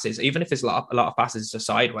 10-yard passes. Even if there's a lot of passes are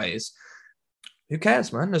sideways, who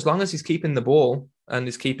cares, man? As long as he's keeping the ball and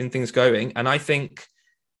is keeping things going. And I think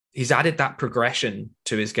he's added that progression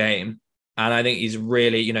to his game. And I think he's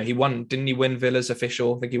really, didn't he win Villa's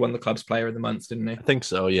official? I think he won the club's player of the month, didn't he? I think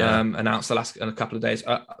so, yeah. Announced the last couple of days.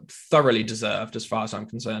 Thoroughly deserved as far as I'm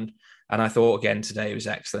concerned. And I thought again today was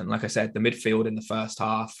excellent. Like I said, the midfield in the first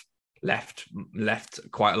half left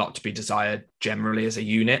quite a lot to be desired generally as a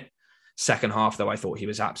unit. Second half, though, I thought he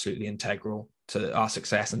was absolutely integral to our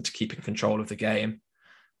success and to keeping control of the game.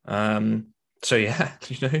 So yeah,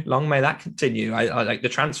 long may that continue. I like the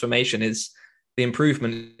transformation the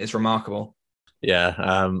improvement is remarkable.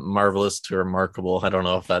 Yeah, marvelous to remarkable. I don't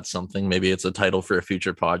know if that's something. Maybe it's a title for a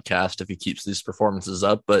future podcast if he keeps these performances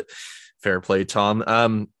up, but fair play, Tom.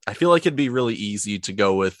 I feel like it'd be really easy to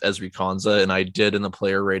go with Ezri Konsa, and I did in the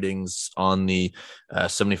player ratings on the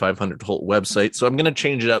 7500 Holt website. So I'm going to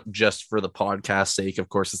change it up just for the podcast sake. Of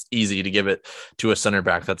course, it's easy to give it to a center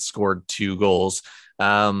back that scored 2 goals.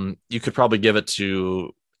 You could probably give it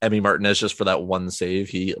to Emi Martinez just for that one save.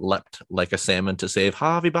 He leapt like a salmon to save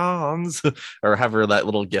Javi Bonds or however that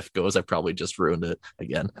little gif goes. I probably just ruined it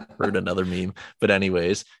again, ruined another meme. But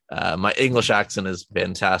anyways, my English accent is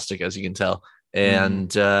fantastic, as you can tell.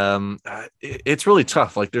 And it's really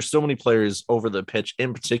tough. Like there's so many players over the pitch,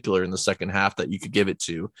 in particular in the second half, that you could give it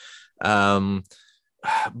to.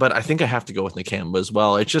 But I think I have to go with Nakamba as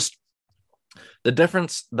well. It's just the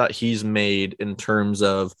difference that he's made in terms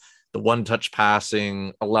of the one-touch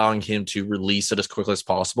passing, allowing him to release it as quickly as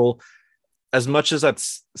possible. As much as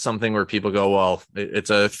that's something where people go, well, it's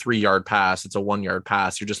a 3-yard pass, it's a 1-yard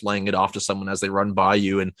pass, you're just laying it off to someone as they run by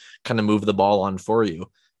you and kind of move the ball on for you.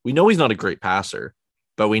 We know he's not a great passer,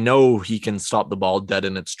 but we know he can stop the ball dead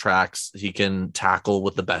in its tracks. He can tackle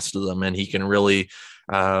with the best of them, and he can really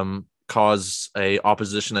cause a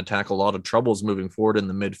opposition attack a lot of troubles moving forward in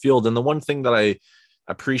the midfield. And the one thing that I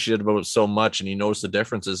appreciate about it so much, and you notice the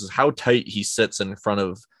differences, is how tight he sits in front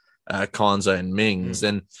of Konsa and Mings.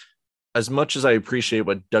 And as much as I appreciate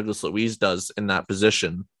what Douglas Luiz does in that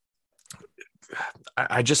position,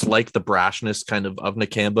 I just like the brashness kind of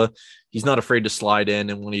Nakamba. He's not afraid to slide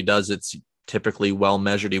in, and when he does, it's typically well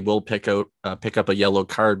measured. He will pick up a yellow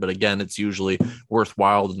card, but again, it's usually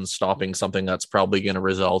worthwhile in stopping something that's probably going to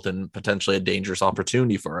result in potentially a dangerous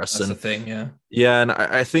opportunity for us. That's the thing, and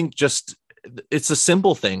I think just it's the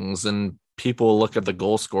simple things, and people look at the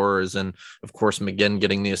goal scorers, and of course McGinn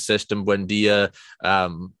getting the assist and Buendia.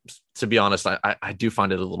 To be honest, I do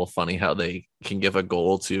find it a little funny how they can give a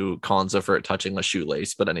goal to Konsa for it touching a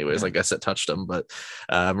shoelace, but anyways, I guess it touched him. But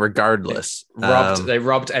regardless, they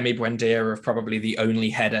robbed Emi Buendia of probably the only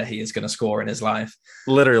header he is going to score in his life.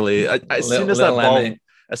 Literally, as soon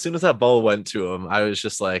as that ball went to him, I was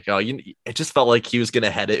just like, it just felt like he was going to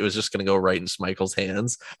head it. It was just going to go right in Schmeichel's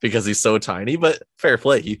hands because he's so tiny, but fair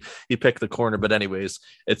play. He picked the corner, but anyways,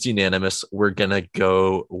 it's unanimous. We're going to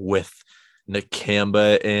go with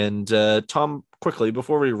Nakamba. And Tom, quickly,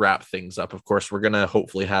 before we wrap things up, of course, we're going to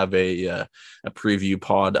hopefully have a preview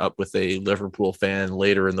pod up with a Liverpool fan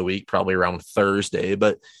later in the week, probably around Thursday,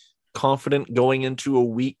 but confident going into a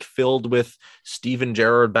week filled with Steven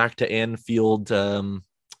Gerrard back to Anfield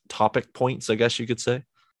topic points, I guess you could say.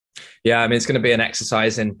 Yeah, I mean, it's going to be an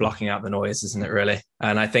exercise in blocking out the noise, isn't it, really?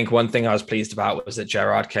 And I think one thing I was pleased about was that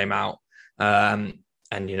Gerrard came out and,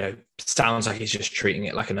 sounds like he's just treating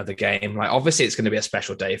it like another game. Like, obviously it's going to be a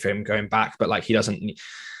special day for him going back, but like, he doesn't,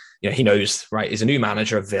 he knows, right? He's a new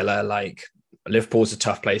manager of Villa. Like, Liverpool's a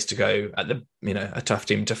tough place to go at the, a tough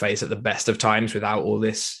team to face at the best of times without all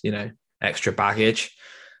this, extra baggage.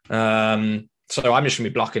 So I'm just going to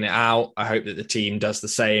be blocking it out. I hope that the team does the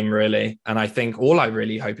same, really. And I think all I'm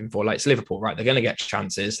really hoping for, like, it's Liverpool, right? They're going to get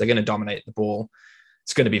chances. They're going to dominate the ball.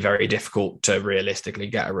 It's going to be very difficult to realistically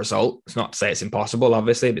get a result. It's not to say it's impossible,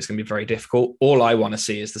 obviously, but it's going to be very difficult. All I want to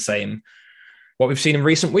see is the same, what we've seen in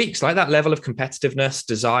recent weeks, like that level of competitiveness,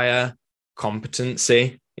 desire,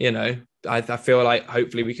 competency. I feel like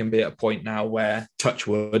hopefully we can be at a point now where, touch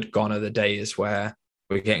wood, gone are the days where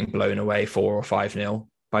we're getting blown away 4 or 5-0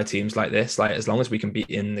 by teams like this. Like, as long as we can be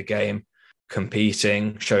in the game,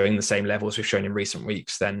 competing, showing the same levels we've shown in recent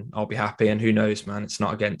weeks, then I'll be happy. And who knows, man, it's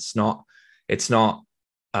not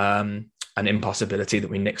an impossibility that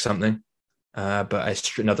we nick something,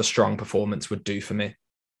 but another strong performance would do for me.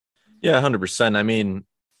 Yeah, 100%. I mean,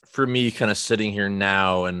 for me, kind of sitting here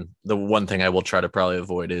now, and the one thing I will try to probably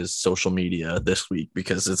avoid is social media this week,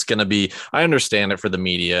 because it's going to be, I understand it for the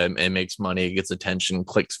media. It makes money, it gets attention,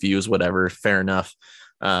 clicks, views, whatever. Fair enough.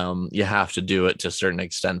 You have to do it to a certain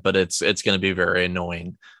extent, but it's going to be very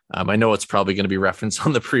annoying. I know it's probably going to be referenced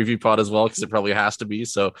on the preview pod as well, because it probably has to be.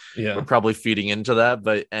 So We're probably feeding into that.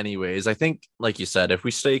 But anyways, I think, like you said, if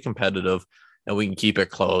we stay competitive and we can keep it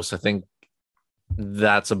close, I think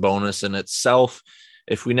that's a bonus in itself.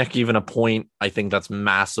 If we nick even a point, I think that's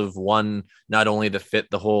massive. One, not only to fit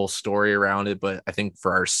the whole story around it, but I think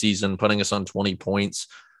for our season, putting us on 20 points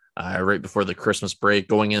right before the Christmas break,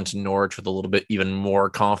 going into Norwich with a little bit even more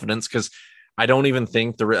confidence, because I don't even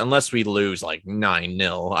think unless we lose like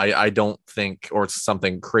 9-0, I don't think, or it's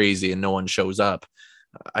something crazy and no one shows up,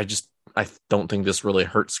 I don't think this really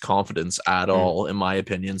hurts confidence at all, in my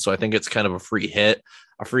opinion. So I think it's kind of a free hit,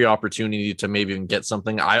 a free opportunity to maybe even get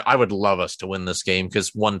something. I would love us to win this game,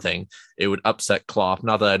 because one thing, it would upset Klopp.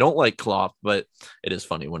 Not that I don't like Klopp, but it is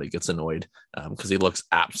funny when he gets annoyed, because he looks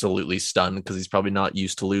absolutely stunned, because he's probably not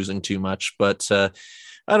used to losing too much. But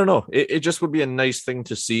I don't know. It just would be a nice thing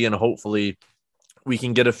to see, and hopefully we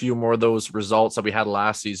can get a few more of those results that we had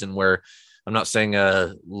last season, where I'm not saying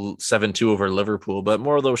a 7-2 over Liverpool, but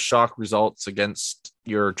more of those shock results against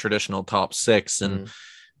your traditional top six. And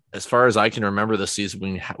as far as I can remember this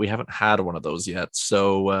season, we haven't had one of those yet.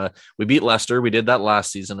 So we beat Leicester. We did that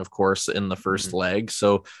last season, of course, in the first leg.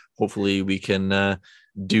 So hopefully we can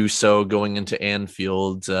do so going into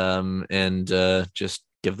Anfield and just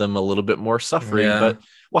give them a little bit more suffering. Yeah. But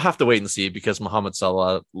we'll have to wait and see, because Mohamed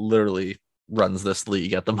Salah literally runs this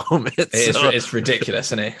league at the moment. It's ridiculous,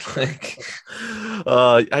 isn't it? Like,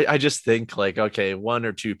 I just think, like, okay, 1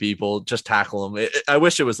 or 2 people just tackle him. I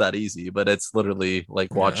wish it was that easy, but it's literally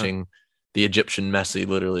like watching the Egyptian Messi,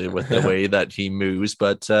 literally, with the way that he moves.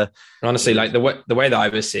 But honestly, like the way that I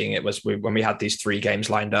was seeing it was when we had these 3 games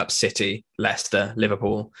lined up: City, Leicester,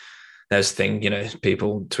 Liverpool. there's a thing,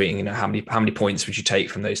 people tweeting, how many points would you take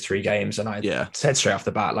from those 3 games? And I said straight off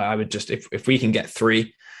the bat, like I would just, if we can get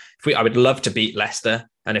 3, I would love to beat Leicester.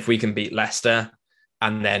 And if we can beat Leicester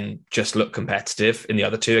and then just look competitive in the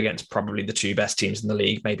other 2 against probably the 2 best teams in the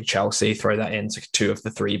league, maybe Chelsea, throw that into 2 of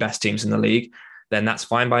the 3 best teams in the league, then that's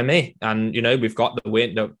fine by me. And, we've got the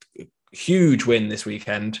win, the huge win this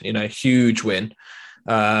weekend, huge win.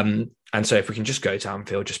 And so if we can just go to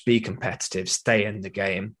Anfield, just be competitive, stay in the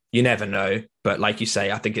game, you never know. But like you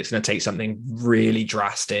say, I think it's going to take something really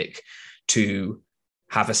drastic to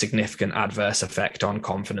have a significant adverse effect on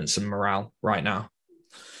confidence and morale right now.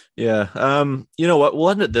 Yeah. You know what? We'll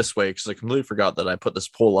end it this way because I completely forgot that I put this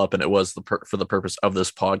poll up and it was for the purpose of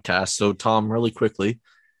this podcast. So Tom, really quickly,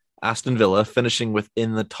 Aston Villa finishing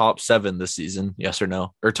within the top 7 this season, yes or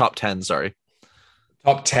no? Or top 10, sorry.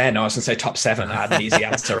 Top 10. I was going to say top 7. I had an easy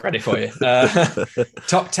answer ready for you.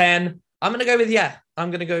 Top 10. I'm going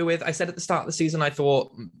to go with, I said at the start of the season, I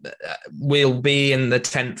thought we'll be in the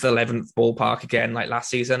 10th, 11th ballpark again, like last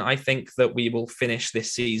season. I think that we will finish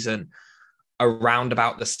this season around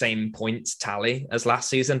about the same points tally as last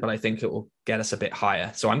season, but I think it will get us a bit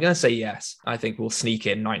higher. So I'm going to say yes. I think we'll sneak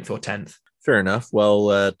in 9th or 10th. Fair enough.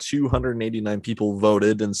 Well, 289 people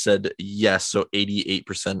voted and said yes. So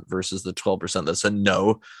 88% versus the 12% that said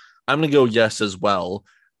no. I'm going to go yes as well.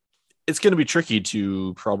 It's going to be tricky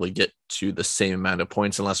to probably get to the same amount of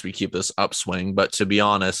points unless we keep this upswing. But to be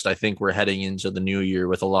honest, I think we're heading into the new year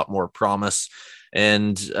with a lot more promise.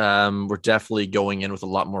 And we're definitely going in with a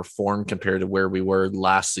lot more form compared to where we were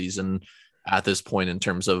last season at this point in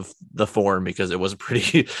terms of the form, because it was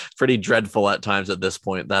pretty dreadful at times at this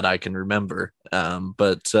point that I can remember.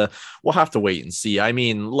 But we'll have to wait and see. I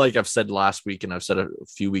mean, like I've said last week and I've said a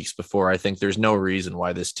few weeks before, I think there's no reason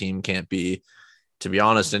why this team can't be, to be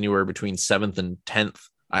honest, anywhere between 7th and 10th.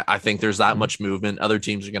 I think there's that much movement. Other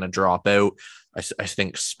teams are going to drop out. I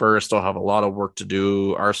think Spurs still have a lot of work to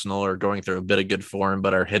do. Arsenal are going through a bit of good form,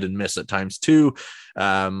 but are hit and miss at times too.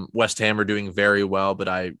 West Ham are doing very well, but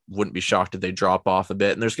I wouldn't be shocked if they drop off a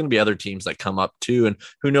bit. And there's going to be other teams that come up too. And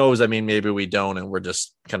who knows? I mean, maybe we don't, and we're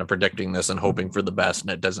just kind of predicting this and hoping for the best,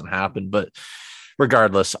 and it doesn't happen. But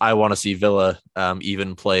regardless, I want to see Villa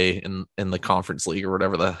even play in the Conference League or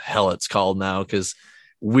whatever the hell it's called now, because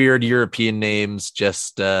weird European names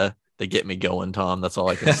just they get me going, Tom. That's all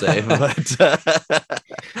I can say. But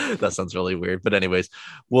that sounds really weird. But anyways,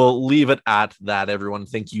 we'll leave it at that, everyone.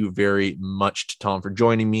 Thank you very much to Tom for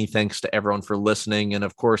joining me. Thanks to everyone for listening. And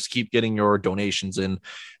of course, keep getting your donations in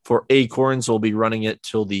for Acorns. We'll be running it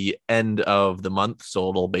till the end of the month. So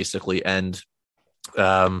it'll basically end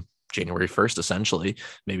January 1st, essentially.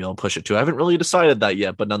 Maybe I'll push it to. I haven't really decided that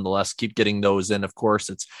yet, but nonetheless, keep getting those in. Of course,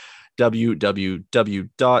 it's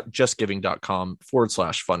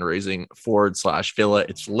www.justgiving.com/fundraising/Villa.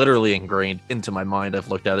 It's literally ingrained into my mind. I've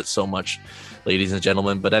looked at it so much, ladies and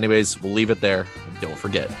gentlemen. But anyways, we'll leave it there. Don't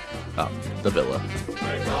forget the Villa.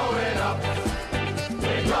 We're going up.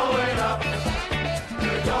 We're going up.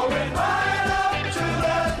 We're going right up to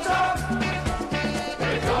the top.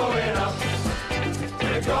 We're going up.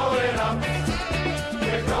 We're going up.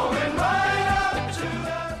 We're going right up to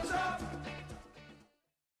the top.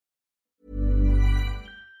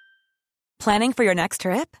 Planning for your next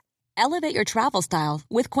trip? Elevate your travel style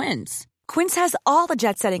with Quince. Quince has all the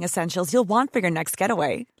jet-setting essentials you'll want for your next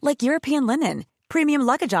getaway, like European linen, premium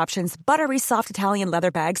luggage options, buttery soft Italian leather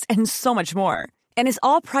bags, and so much more. And is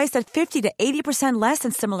all priced at 50 to 80% less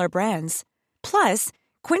than similar brands. Plus,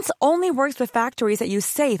 Quince only works with factories that use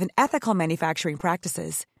safe and ethical manufacturing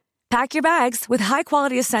practices. Pack your bags with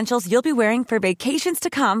high-quality essentials you'll be wearing for vacations to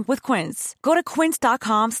come with Quince. Go to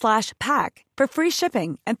quince.com/pack for free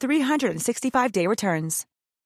shipping and 365-day returns.